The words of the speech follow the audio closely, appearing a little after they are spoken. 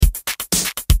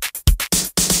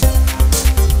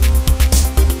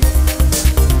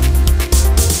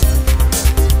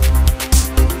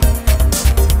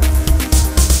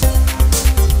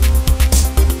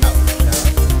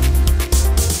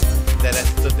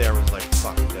there was like,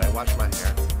 fuck, did I wash my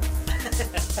hair?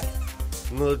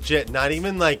 Legit, not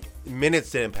even like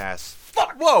minutes didn't pass.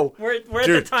 Fuck! Whoa! We're at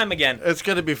Dude, the time again. It's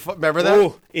gonna be remember that?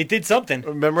 Ooh, it did something.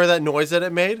 Remember that noise that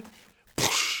it made?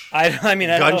 I mean,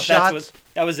 I don't know if Gunshots?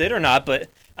 that was it or not, but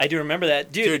I do remember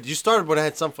that. Dude, you started when I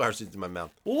had sunflower seeds in my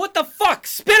mouth. Well, what the fuck?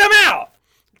 Spit them out!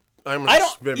 I'm I gonna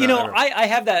spit don't, 'em you know, out. I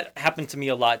have that happen to me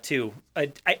a lot too.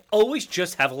 I always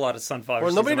just have a lot of sunflower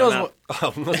Well, seeds nobody in my knows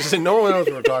mouth. what. No one knows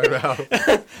what we're talking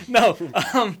about.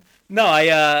 No,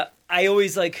 I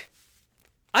always like.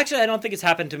 Actually, I don't think it's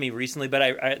happened to me recently,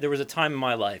 but there was a time in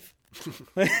my life.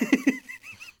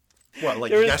 What, like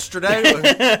There was- yesterday?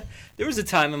 There was a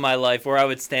time in my life where I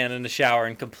would stand in the shower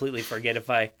and completely forget if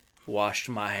I washed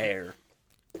my hair.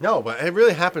 No, but it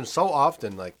really happens so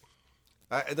often. Like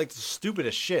the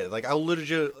stupidest shit. Like I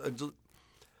literally,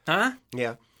 Huh?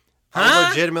 yeah, Huh? I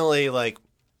legitimately like.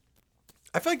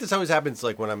 I feel like this always happens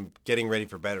like when I'm getting ready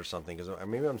for bed or something because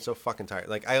maybe I'm so fucking tired.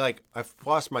 Like I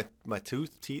flossed my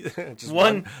teeth. Just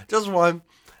One. just one.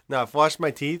 No, I flossed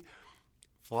my teeth.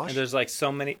 Floss. And there's like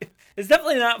so many. It's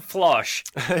definitely not flosh.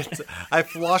 I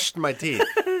flossed my teeth.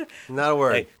 Not a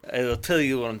word. I'll tell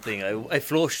you one thing. I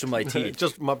flushed my teeth.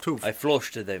 Just my tooth. I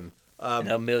flushed them. And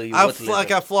I'll mail you I what liver.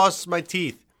 flossed my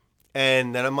teeth,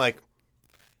 and then I'm like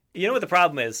You know what the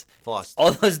problem is? flossed.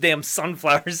 All those damn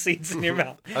sunflower seeds in your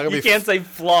mouth. gonna You be can't say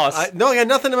floss. No, I got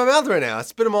nothing in my mouth right now. I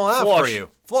spit them all out for Flosh. you.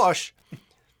 Flosh.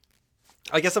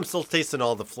 I guess I'm still tasting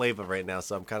all the flavor right now,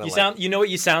 so I'm kind of you like sound. You know what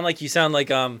you sound like? You sound like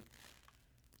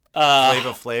Flavor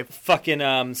Flav.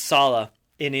 fucking Sala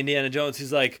in Indiana Jones.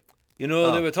 He's like, they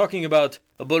Oh. were talking about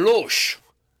a Belosh.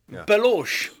 Yeah.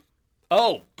 Belosh.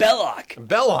 Oh, Belloc.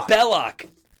 Bella. Belloc.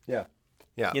 Yeah.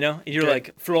 Yeah. You know? And you're Okay.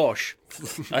 like, flosh.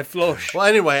 I flosh. Well,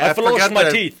 anyway, I I floss forgot my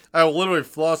that teeth. I literally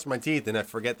floss my teeth, and I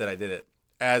forget that I did it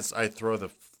as I throw the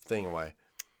thing away.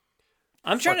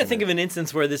 I'm trying to fucking think of an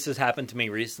instance where this has happened to me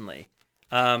recently.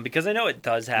 Because I know it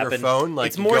does happen. Your phone, like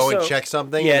it's you more go so, and check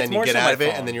something, Yeah, and it's then you more get so out my of it,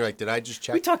 phone. and then you're like, did I just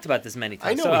check? We talked about this many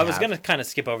times. know so we I was have. going to kind of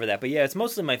skip over that. But yeah, it's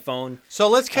mostly my phone. So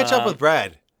let's catch up with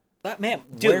Brad. But man,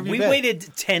 Where dude, have you we been? waited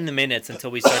 10 minutes until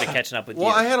we started catching up with Well,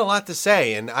 you. I had a lot to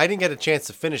say, and I didn't get a chance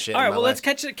to finish it. All in right, my well, let's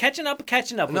last- catching up with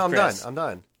No, I'm done. Chris. I'm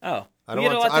done. Oh, I we don't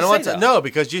had a want. lot To, I don't want say, to. though. No,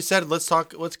 because you said let's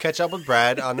catch up with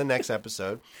Brad on the next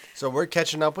episode. So we're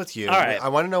catching up with you. All right. I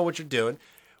want to know what you're doing.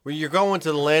 Well, you're going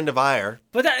to the land of ire.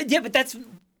 But that's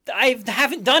I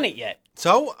haven't done it yet.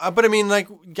 So, but I mean, like,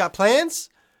 you got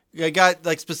plans? You got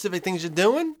like specific things you're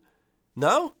doing?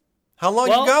 No. How long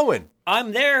Well, you going?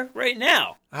 I'm there right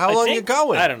now. How I long think. you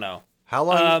going? I don't know. How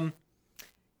long?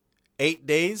 8 Um,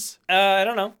 days. I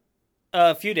don't know.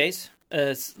 A few days.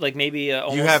 It's like maybe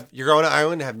almost. You're going to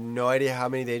Ireland. Have no idea how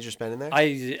many days you're spending there.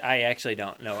 I actually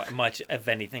don't know much of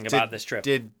anything about this trip.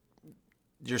 Did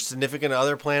your significant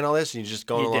other plan all this? And you just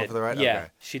going You along did. for the ride? Yeah, Okay.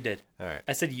 she did. All right.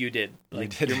 I said you did.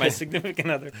 Like did. you're my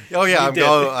significant other. Oh yeah, You I'm did.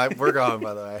 going. We're going.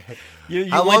 By the way. You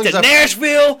How went long to is that-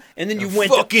 Nashville, and then you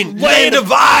went Fucking to land of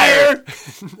fire.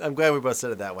 I'm glad we both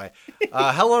said it that way.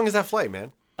 How long is that flight,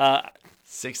 man?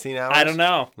 16 hours. I don't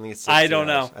know. I think it's. I 16 don't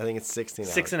hours. know. I think it's 16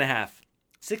 hours. 6.5.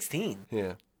 16.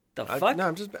 Yeah. The fuck? No,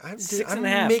 I'm just. I'm, Six I'm and a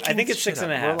half. making I think it's shit 6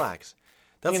 and a up. half. Relax.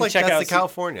 That's gonna like check that's out the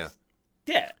California.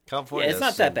 Yeah. California. Yeah, it's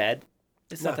not is that bad.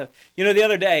 It's not that. You know, the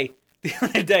other day,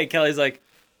 Kelly's like,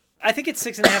 I think it's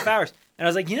 6.5 hours, and I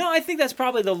was like, I think that's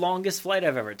probably the longest flight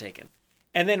I've ever taken.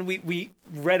 And then we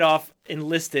read off and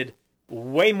listed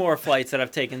way more flights that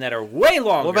I've taken that are way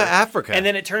longer. What about Africa? And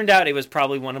then it turned out it was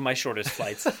probably one of my shortest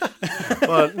flights.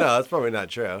 Well, no, that's probably not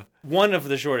true. One of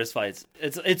the shortest flights.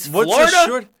 It's What's Florida the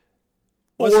short?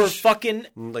 What's or the fucking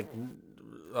like?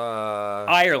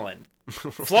 Ireland.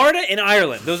 Florida and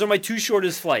Ireland. Those are my two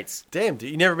shortest flights. Damn, dude,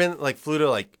 you never been like flew to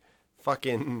like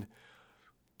fucking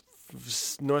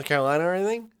North Carolina or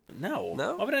anything? No.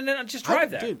 No? Why would I not just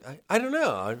drive there? Dude, I don't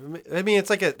know. I mean, that's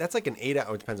like an 8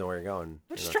 hour. It depends on where you're going.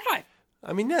 Let's you know. drive.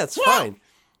 I mean, yeah, it's Whoa. fine.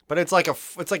 But it's like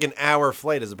an hour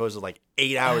flight as opposed to like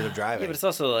 8 hours of driving. Yeah, but it's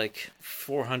also like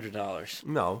 $400.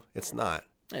 No, it's not.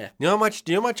 Yeah. You know how much?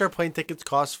 Do you know how much our plane tickets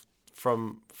cost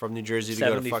from New Jersey to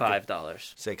go to fucking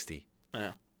 $75. 60?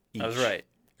 Yeah. Each. I was right.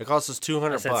 It costs us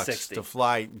 $200 I said bucks 60. to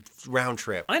fly round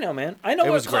trip. I know, man. I know It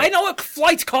was what great. I know what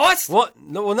flights cost. What?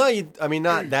 No, well, no. I mean,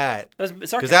 not that. That was Because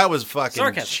sarcasm. that was fucking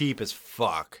Sarcasm. cheap as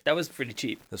fuck. That was pretty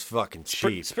cheap. That's fucking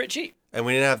cheap. It's pretty cheap. And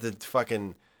we didn't have to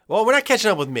fucking. Well, we're not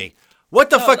catching up with me. What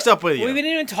the fuck's up with you? We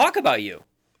didn't even talk about you.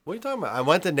 What are you talking about? I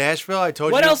went to Nashville. I told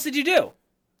you. What else did you do?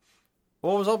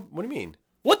 What was up? What do you mean?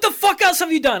 What the fuck else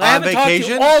have you done? I On haven't talked to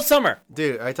vacation? you all summer.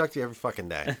 Dude, I talk to you every fucking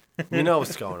day. You know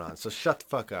what's going on, so shut the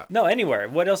fuck up. No, anywhere.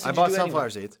 What else did I you bought do sunflower anywhere?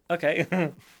 seeds.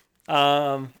 Okay.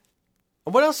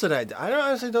 What else did I do? I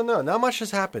honestly don't know. Not much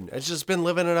has happened. It's just been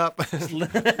living it up.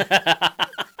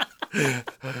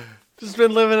 Just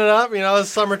been living it up. You know, it's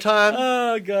summertime.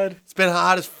 Oh, God. It's been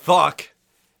hot as fuck.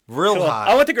 Real Cool. hot.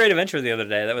 I went to Great Adventure the other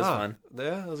day. That was fun.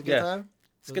 Yeah, it was a good time.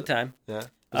 It's a good time. Yeah.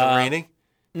 Was it raining?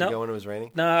 No. Did you go when it was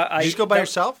raining? No, Did you just go by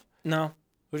yourself? No.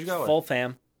 Who'd you go with? Full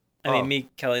fam. I mean, me,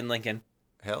 Kelly, and Lincoln.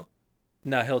 Hill?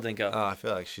 No, Hill didn't go. Oh, I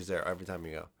feel like she's there every time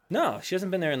you go. No, she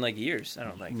hasn't been there in like years, I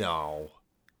don't think. No.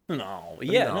 No.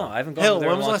 Yeah, no, I haven't gone Hill, there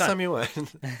in when a was the long last time you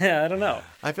went? Yeah, I don't know.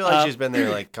 I feel like she's been there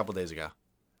like a couple days ago.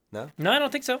 No? No, I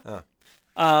don't think so.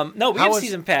 Oh. No, we have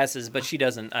season passes, but she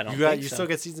doesn't. I don't think You so. still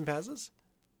get season passes?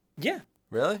 Yeah.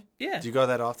 Really? Yeah. Do you go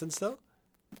that often still?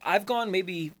 I've gone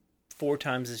maybe 4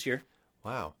 times this year.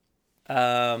 Wow.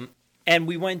 And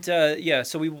we went, so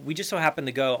we just so happened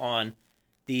to go on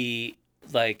the,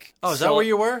 like... Oh, is that where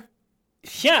you were?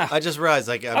 Yeah. I just realized,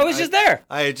 like... I was just there.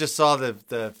 I just saw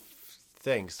the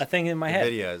things. A thing in my head.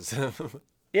 Videos.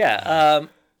 Yeah.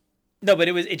 No, but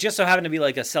it just so happened to be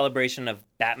like a celebration of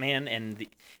Batman and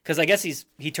because I guess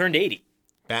he turned 80.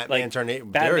 Batman Like, turned 80.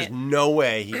 Batman- There is no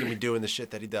way he can be doing the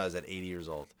shit that he does at 80 years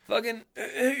old. Fucking,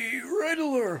 hey,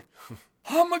 Riddler,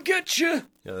 I'ma get you.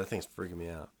 Yeah, that thing's freaking me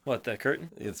out. What, the curtain?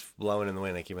 It's blowing in the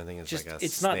wind. I keep on thinking it's Just, like a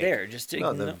it's snake. not there. Just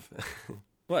No, no. the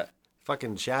What?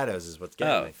 fucking shadows is what's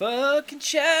getting Oh, me. fucking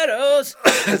shadows.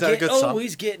 Is that a good song?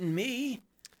 Always getting me.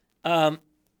 That's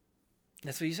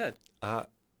what you said.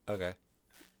 Okay.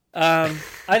 I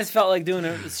just felt like doing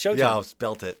a show. Yeah, I'll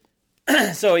spelt it.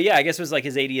 So yeah, I guess it was like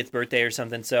his 80th birthday or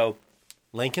something. So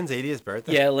Lincoln's 80th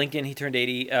birthday? yeah, Lincoln, he turned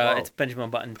 80. It's Benjamin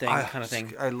Button thing, kind of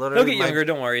thing. I literally... He'll get younger.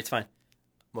 Don't worry, it's fine.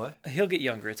 What? He'll get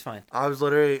younger. It's fine. I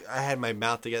had my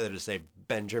mouth together to say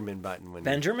Benjamin Button.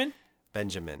 Benjamin?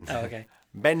 Benjamin. Oh, okay.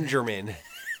 Benjamin.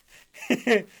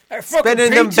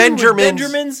 Spending them Benjamins.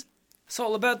 Benjamins. It's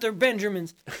all about their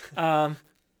Benjamins. Yeah,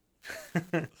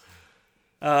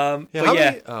 But how yeah.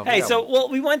 many- oh, Hey, yeah. so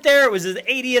we went there. It was his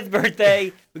 80th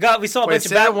birthday. We saw a Wait, bunch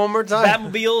say of that one more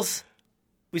time. Batmobiles.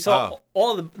 We saw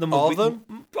all the All of them?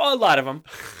 A lot of them.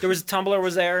 There was Tumblr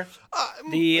was there.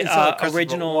 The Christopher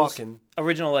original Walken.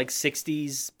 like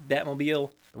 60s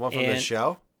Batmobile. The one from the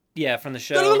show? Yeah, from the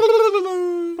show.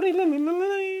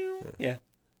 Yeah.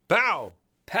 Bow.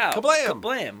 Pow. Kablam.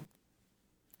 Kablam.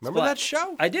 Remember Splat. that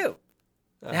show? I do.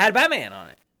 It had Batman on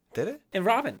it. Did it? And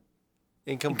Robin.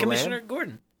 Income And Commissioner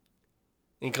Gordon.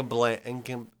 Income.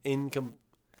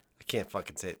 I can't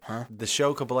fucking say it. Huh? The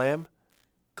show Kablam?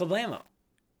 Kablamo.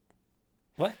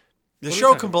 What? The What are show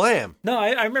you talking Kablam. No,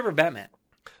 I remember Batman.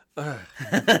 All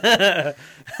right,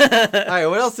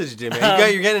 what else did you do,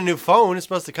 man? You're getting a new phone. It's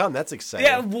supposed to come. That's exciting.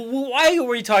 Yeah, why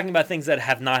were you talking about things that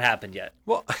have not happened yet?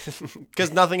 Well,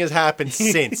 because nothing has happened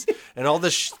since. And all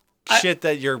this shit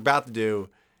that you're about to do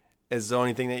is the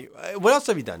only thing that you... What else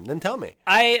have you done? Then tell me.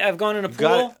 I've gone in a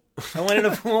got pool. I went in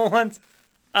a pool once.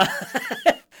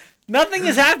 Nothing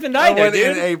has happened either, I went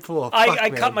dude. in a pool. I Fuck,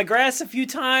 cut man. my grass a few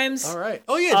times. All right.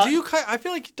 Oh, yeah. Do you cut... I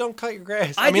feel like you don't cut your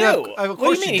grass. I mean, do. of What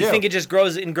course do you mean? do. You think it just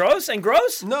grows and grows and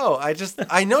grows? No,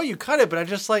 I know you cut it, but I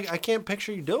can't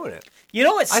picture you doing it. You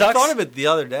know what sucks? I thought of it the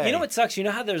other day. You know what sucks? You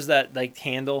know how there's that like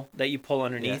handle that you pull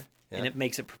underneath Yeah. and it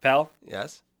makes it propel?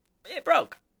 Yes. It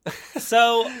broke.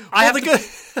 So I have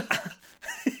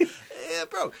Yeah,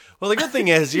 bro. Well, the good thing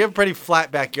is you have a pretty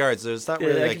flat backyard, so it's not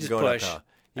really I like can just going push. uphill.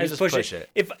 I You just just push it.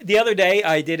 If the other day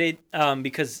I did it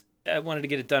because I wanted to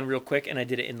get it done real quick, and I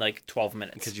did it in like 12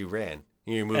 minutes. Because you ran.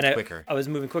 You moved and quicker. I was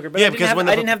moving quicker, but Yeah, I didn't because have, when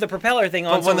the I didn't have the propeller thing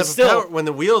on, But so when it the was still. when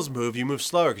the wheels move, you move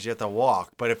slower because you have to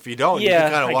walk. But if you don't, you Yeah,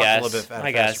 can kind I of walk guess. a little bit at I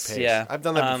a guess, faster pace. yeah. I've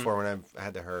done that before when I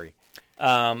had to hurry.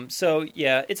 So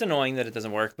yeah, it's annoying that it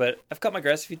doesn't work, but I've cut my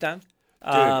grass a few times.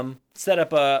 Set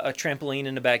up a trampoline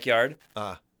in the backyard,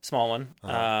 small one.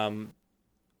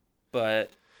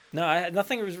 But no,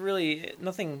 nothing was really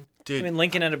nothing. Dude, I mean,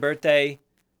 Lincoln had a birthday.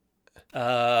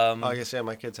 I guess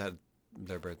my kids had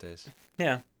their birthdays.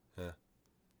 Yeah. Yeah.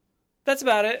 That's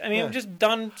about it. I mean, Yeah. we've just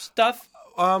done stuff.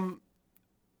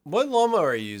 What lawnmower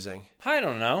are you using? I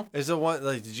don't know. Is it one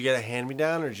like? Did you get a hand me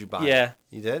down or did you buy? Yeah.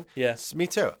 it? You did. Yeah. Me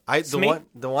too.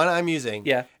 The one I'm using.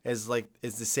 Yeah. Is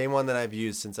the same one that I've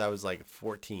used since I was like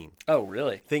 14. Oh,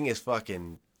 really? Thing is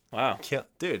fucking Wow.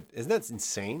 dude. Isn't that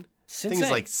insane? It's Thing is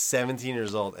insane. like 17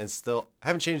 years old and still I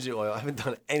haven't changed the oil. I haven't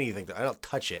done anything. I don't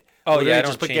touch it. Oh, Literally yeah, I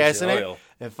just don't put change gas the in oil. it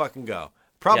and fucking go.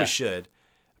 Probably Yeah. should.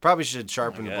 Probably should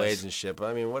sharpen the guess. blades and shit. But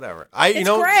I mean, whatever. It's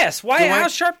grass. Why? How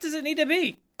sharp does it need to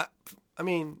be? I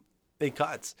mean, it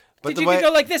cuts. But Dude, you could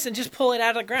go like this and just pull it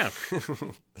out of the ground.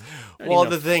 well,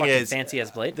 the thing is, fancy ass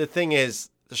blade. the thing is,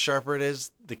 the sharper it is,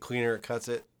 the cleaner it cuts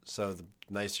it. So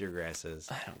nice your grass is.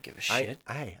 I don't give a shit.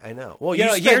 I know. Well, You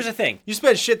know, here's the thing. You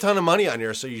spend a shit ton of money on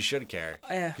yours, so you should care.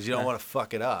 Yeah. Because you don't want to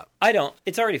fuck it up. I don't.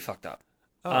 It's already fucked up.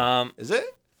 Is it?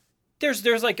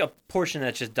 There's like a portion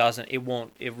that just doesn't.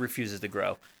 It refuses to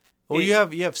grow. Well, you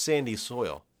have sandy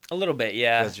soil. A little bit,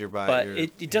 yeah. Because but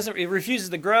it doesn't. It refuses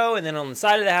to grow, and then on the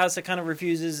side of the house, it kind of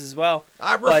refuses as well.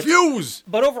 I refuse.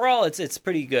 But overall, it's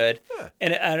pretty good. Yeah.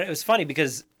 And it was funny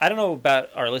because I don't know about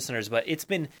our listeners, but it's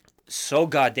been so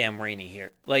goddamn rainy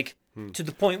here, like to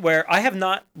the point where I have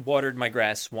not watered my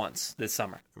grass once this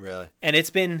summer, Really? and it's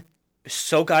been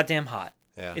so goddamn hot.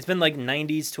 Yeah. It's been like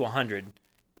 90s to 100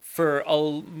 for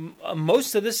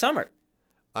most of this summer.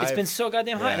 It's been so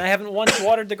goddamn hot, and I haven't once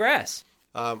watered the grass.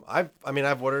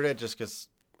 I've watered it just because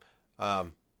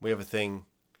we have a thing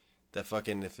that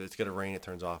fucking if it's gonna rain, it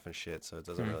turns off and shit, so it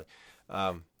doesn't really.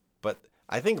 But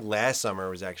I think last summer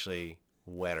was actually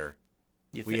wetter.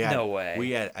 No way.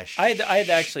 We had I had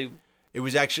actually. It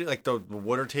was actually like the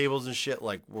water tables and shit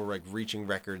like were like reaching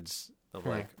records of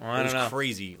like Well, I it was don't know.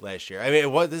 crazy last year. I mean,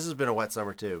 this has been a wet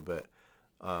summer too, but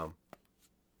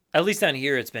At least down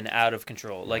here, it's been out of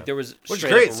control. Like there was which is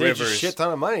straight great. up Saves you a rivers. shit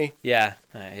ton of money, Yeah,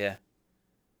 yeah.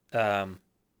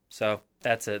 So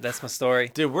that's it. That's my story.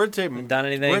 dude. Done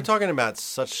anything? We're talking about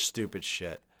such stupid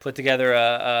shit. Put together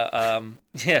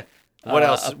yeah. What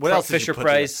else? What else did you Fisher put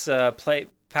Price play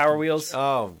Power Wheels,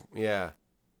 Oh yeah,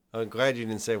 I'm glad you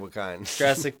didn't say what kind.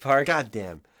 Jurassic Park.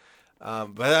 Goddamn.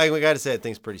 But I got to say, that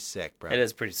thing's pretty sick, bro. It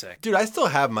is pretty sick. Dude, I still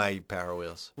have my Power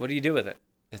Wheels. What do you do with it?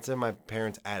 It's in my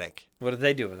parents' attic. What do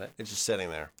they do with it? It's just sitting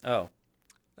there. Oh,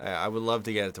 I would love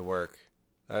to get it to work,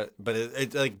 but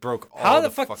it like broke all. how the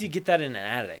fuck do you get that in an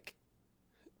attic?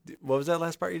 What was that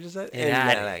last part you just said? An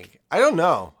attic. I don't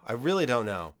know. I really don't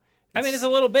know. I mean, it's a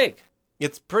little big.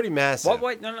 It's pretty massive.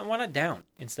 Why not down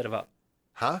instead of up?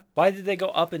 Huh? Why did they go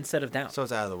up instead of down? So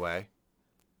it's out of the way.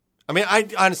 I mean, I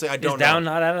honestly I don't Is down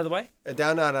know. not out of the way?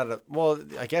 Down not out of. Well,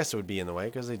 I guess it would be in the way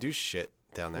because they do shit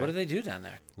down there. What do they do down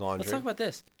there? Laundry. Let's talk about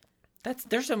this.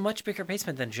 There's a much bigger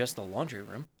basement than just the laundry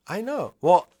room. I know.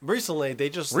 Well, recently they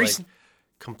just like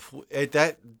complete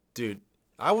that dude.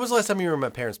 I was the last time you were in my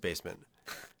parents' basement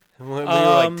when we were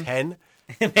like 10.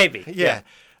 Maybe. Yeah.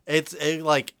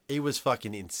 It was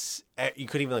fucking you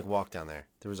couldn't even like walk down there.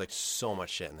 There was like so much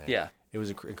shit in there. Yeah. It was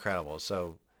incredible.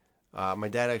 So, my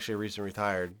dad actually recently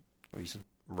retired.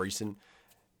 Recent.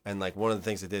 And like one of the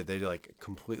things they did like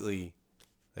completely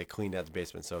they cleaned out the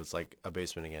basement, so it's like a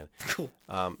basement again. Cool.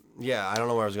 Yeah, I don't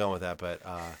know where I was going with that, but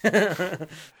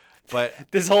but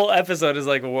This whole episode is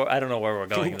like I don't know where we're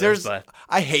going. With this, but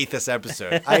I hate this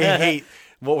episode. I hate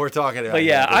what we're talking about. But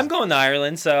yeah, here. I'm going to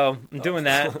Ireland, so I'm doing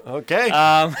that. Okay.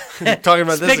 Talking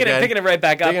about this again. Picking it right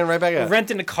back up. Picking it right back up. We're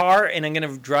renting a car, and I'm going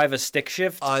to drive a stick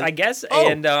shift, I guess. Oh,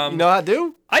 and you know how to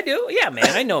do? I do. Yeah, man.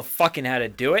 I know fucking how to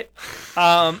do it. There's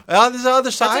the other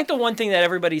That's side. like the one thing that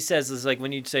everybody says is like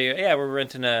when you say, yeah, we're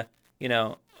renting a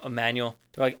manual.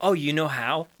 They're like, oh, you know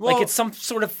how? Well- like it's some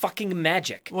sort of fucking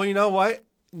magic. Well, you know what?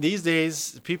 These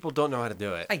days, people don't know how to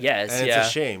do it. I guess, and yeah. it's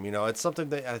a shame. You know, it's something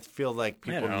that I feel like I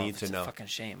people don't know need if to it's know. a fucking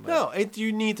shame. But No,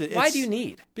 you need to. why do you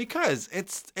need? Because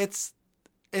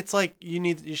it's like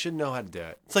you should know how to do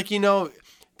it. It's like they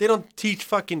don't teach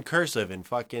fucking cursive in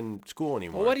fucking school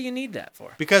anymore. Well, what do you need that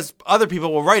for? Because other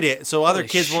people will write it, so other Holy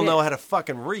kids will shit. know how to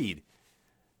fucking read.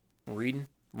 Reading.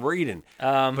 Reading.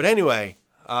 But anyway,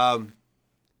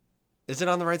 is it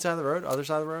on the right side of the road? Other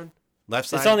side of the road? Left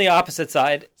side? It's on the opposite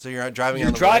side. So you're driving You're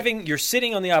on the driving. You're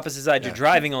sitting on the opposite side. Yeah. You're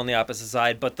driving on the opposite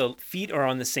side, but the feet are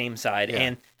on the same side, Yeah.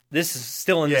 and this is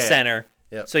still in Yeah, the yeah. center.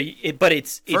 Yep. So, but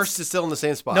it's First is still in the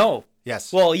same spot. no.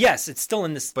 Yes. Well, yes, it's still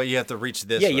in this. but you have to reach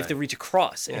this Yeah, way. you have to reach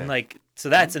across, Yeah. and like so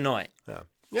that's annoying. Yeah.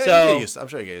 Yeah, So- you get used to, I'm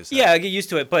sure you get used to Yeah, I get used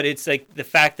to it, but it's like the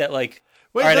fact that like,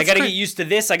 Wait, all right, I that's got to cra- get used to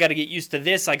this. I got to get used to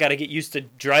this. I got to get used to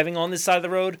driving on this side of the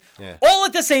road, Yeah. all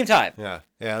at the same time. Yeah.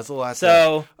 Yeah, that's a lot.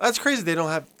 So That's crazy.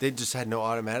 They just had no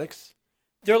automatics.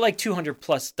 they're like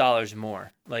 $200+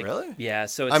 more. Like Really? Yeah.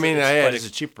 So it's, I mean, it's yeah, quite it's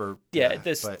a cheaper. yeah, but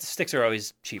the sticks are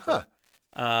always cheaper.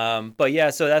 But yeah,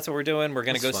 so that's what we're doing. We're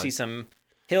gonna That's go fun. see some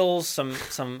hills,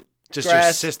 some just grass,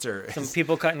 your sister. some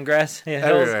people cutting grass. Yeah,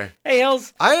 hills. Everywhere. Hey,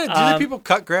 hills. Do the people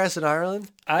cut grass in Ireland?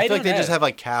 I feel like don't they just know. have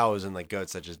like cows and like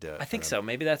goats that just do it. I think for so. them.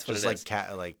 Maybe that's what Just it like is.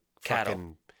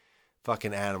 cattle.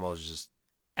 Fucking animals just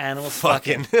Animals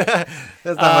fucking. fucking.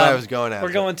 That's not what I was going at.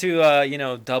 We're going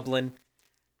to Dublin,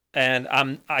 and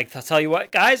I'll tell you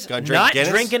what, guys, Gonna drink not Guinness?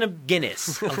 drinking a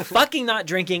Guinness. I'm fucking not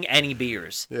drinking any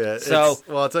beers. Yeah. So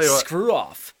I'll tell you what. screw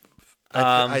off.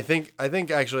 I think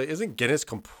actually isn't Guinness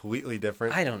completely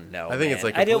different? I don't know. I think it's,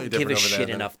 man. like, I don't completely give a different over there shit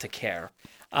than- enough to care.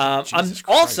 I'm Jesus Christ.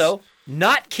 also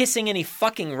not kissing any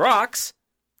fucking rocks.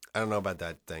 I don't know about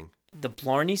that thing. The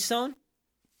Blarney Stone.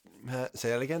 Say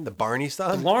that again. The Barney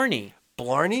stone. Blarney.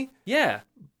 Blarney. Yeah.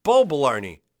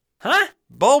 Bulbalarney. Huh?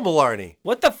 Bulbalarney.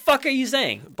 What the fuck are you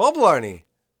saying? Bulbalarney.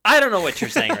 I don't know what you're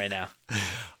saying right now.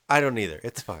 I don't either.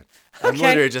 It's fine. I'm Okay.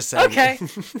 literally just saying. Okay.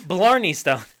 Blarney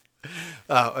stone.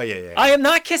 Oh yeah. I am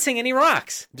not kissing any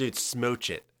rocks. Dude, smooch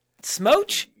it.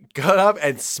 Smooch? Go up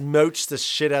and smooch the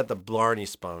shit out the Blarney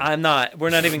stone. I'm not. We're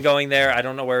not even going there. I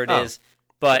don't know where it is.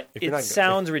 But If you're it not-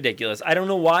 sounds ridiculous. I don't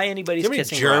know why anybody's You know how many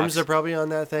kissing germs rocks. are probably on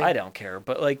that thing? I don't care.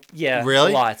 But like, yeah.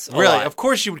 Really? Lots. A Really? lot. Of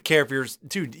course you would care if you're...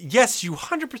 Dude, yes, you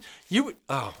 100%... You would...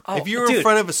 Oh, if you were in dude,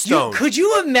 front of a stone... could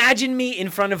you imagine me in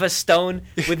front of a stone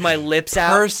with my lips out?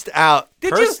 Pursed out.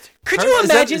 Could Pursed? you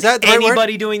imagine is that the right word?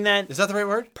 anybody doing that? Is that the right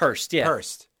word? Pursed, yeah.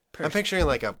 Pursed. I'm picturing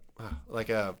like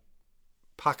a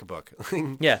pocketbook.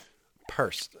 Yeah.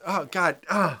 Pursed. Oh, God.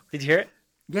 Oh. Did you hear it?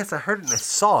 Yes, I heard it and I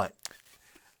saw it.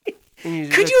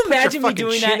 Could you imagine me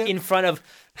doing that in front of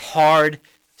hard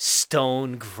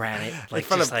stone granite? in front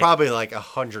of just like- probably like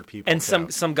 100 people. and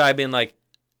some guy being like,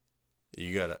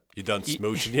 You done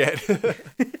smooching yet?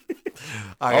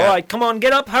 all right, come on,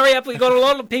 get up, hurry up. We got a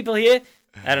lot of people here.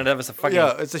 I don't know if it's a fucking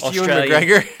Yeah, it's a Ewan Australian.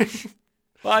 McGregor.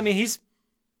 Well, I mean, he's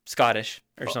Scottish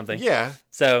or something. Yeah.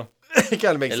 So, It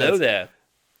kind of makes hello sense. there.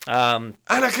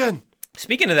 Anakin.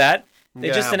 Speaking of that, they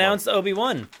Yeah, just I have announced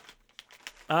Obi-Wan.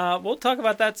 We'll talk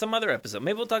about that some other episode.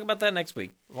 Maybe we'll talk about that next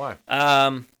week. Why?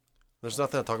 There's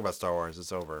nothing to talk about Star Wars.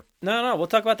 It's over. No, we'll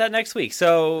talk about that next week.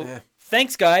 So,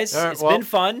 Thanks, guys. All right, It's well- been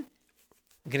fun.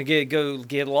 I'm gonna go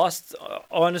get lost.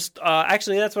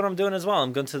 Actually, that's what I'm doing as well.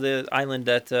 I'm going to the island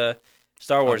that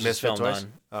Star Wars is Misfit filmed Toys?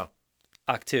 on,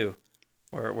 Oh. Octu,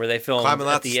 where they filmed. Climbing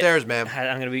lots of stairs, man.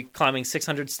 I'm going to be climbing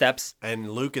 600 steps. And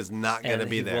Luke is not going to And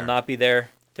be he there. will not be there.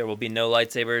 There will be no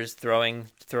lightsabers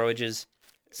throwages.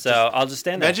 So I'll just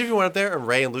stand there. Imagine if you went up there and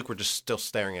Ray and Luke were just still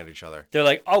staring at each other. They're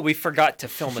like, "Oh, we forgot to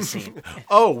film a scene."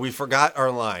 Oh, we forgot our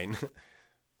line.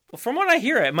 Well, from what I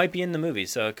hear, it might be in the movie,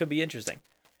 so it could be interesting.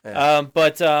 Yeah.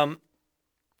 But I'm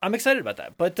excited about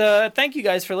that. But thank you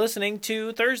guys for listening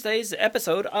to Thursday's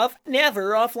episode of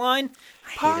Never Offline.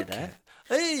 I hated that.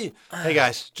 Hey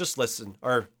guys, just listen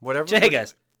or whatever. Hey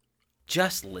guys,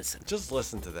 just listen. Just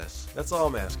listen to this. That's all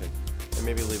I'm asking. And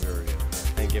maybe leave a review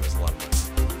and give us a lot of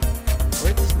money.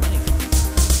 Where's this money?